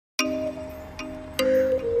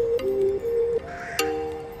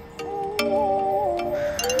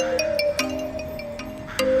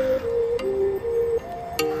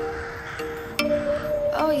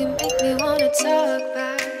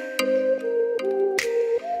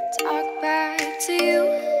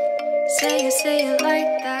say it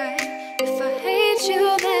like that. If I hate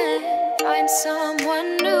you, then find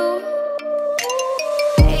someone new.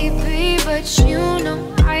 Baby, but you know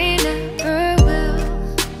I never will.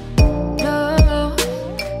 No,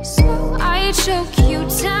 so I choke you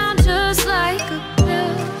down just like a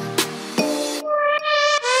pill.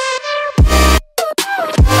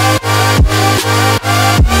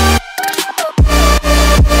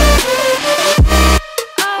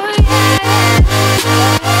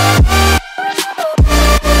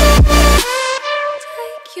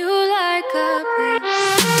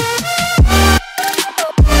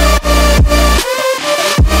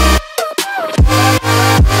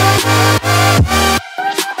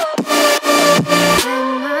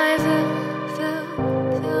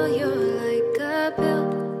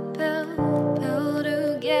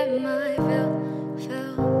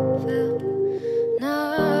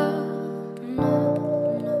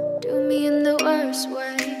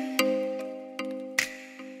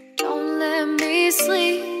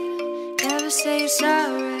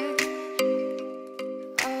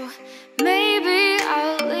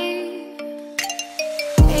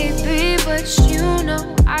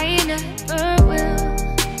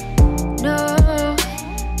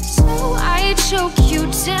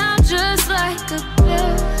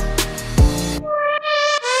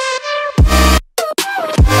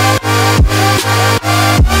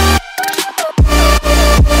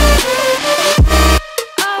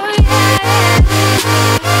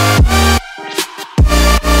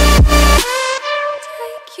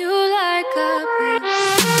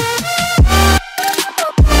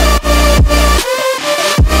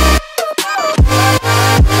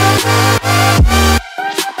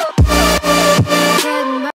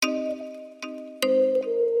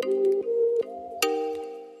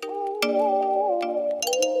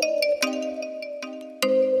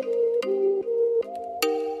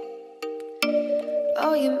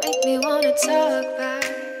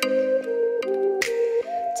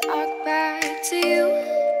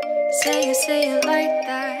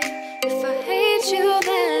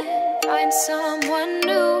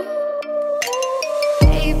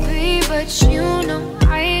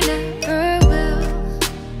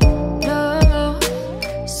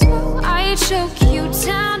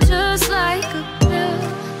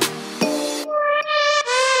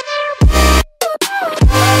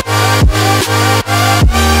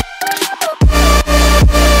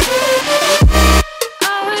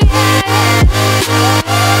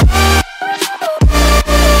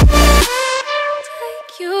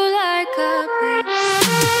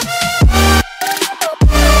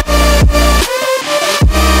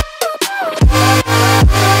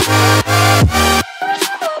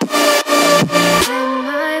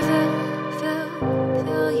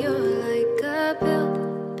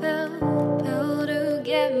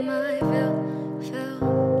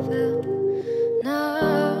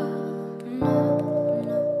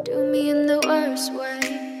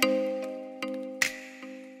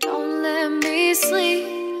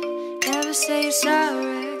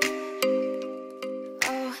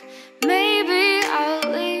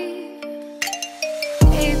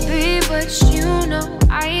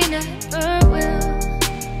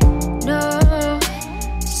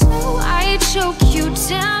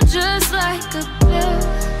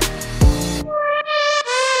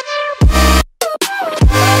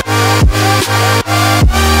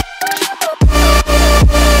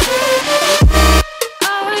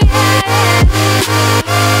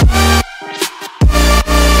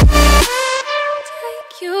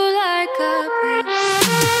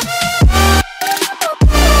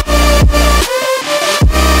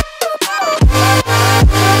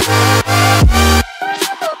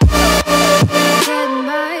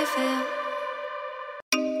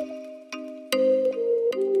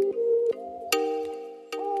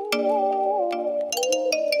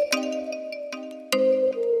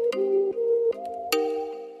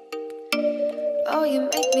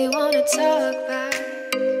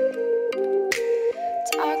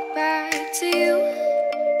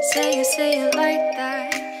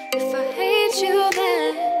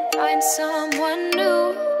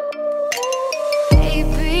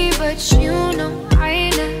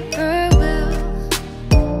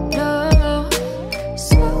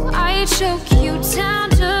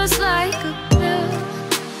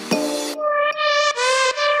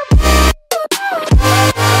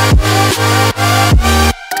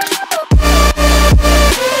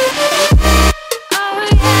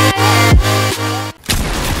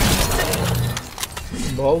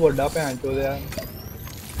 बहुत बड़ा भैन चो दिया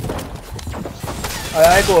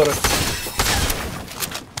आया एक और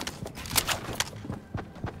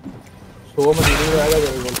 100 material आएगा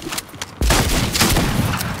तेरे को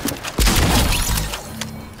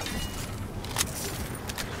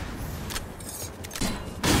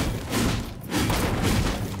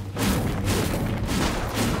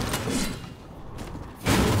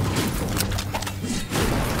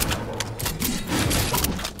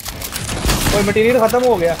कोई मटेरियल खत्म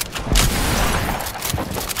हो गया।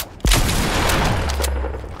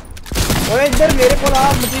 ओए इधर मेरे को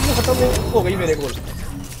आ, मटेरियल खत्म हो गई मेरे को।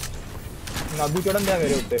 नादू चढ़न दिया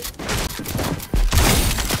मेरे उत्ते।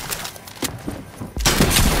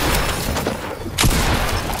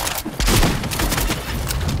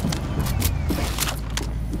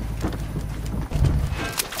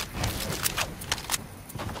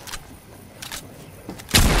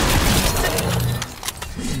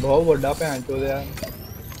 बहुत बड़ा भैन चोद है।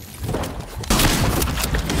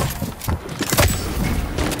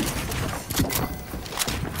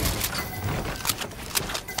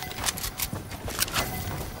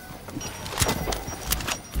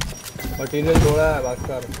 मटीरियल थोड़ा है बस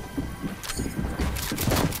कर।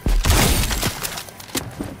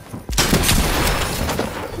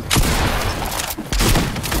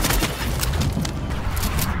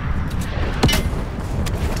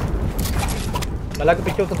 मला के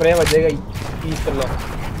पीछे स्प्रे बजेगा ही पीस कर लो।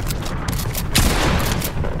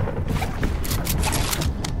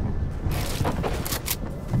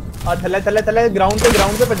 आ थले थले थले ग्राउंड पे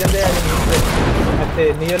भजन दे यार जमीन पे। अच्छे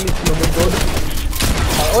नियरली स्लोडिंग रोड।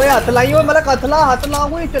 ओए हाथ लाई ओए मतलब हाथ ला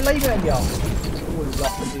ओए चला ही गया।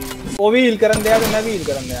 वो भी हील करन दिया तो मैं भी हील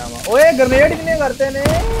करन दिया। ओए ग्रेनेड कितने करते ने?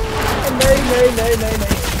 नहीं नहीं नहीं नहीं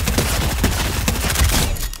नहीं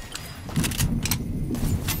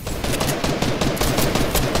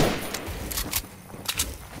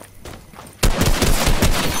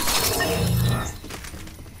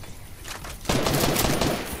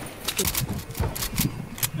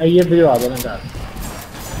ये भिजवा देना घर।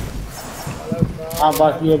 हाँ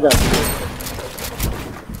बस ये कर।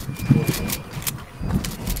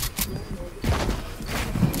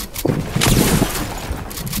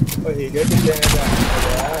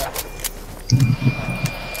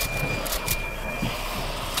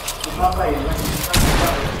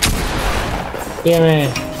 क्या मैं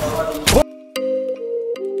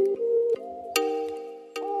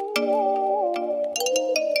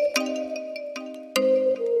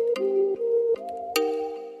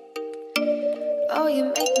Oh, you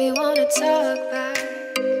make me wanna talk back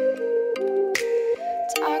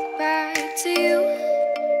to you.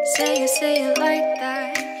 Say it like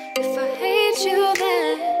that. If I hate you,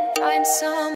 then find some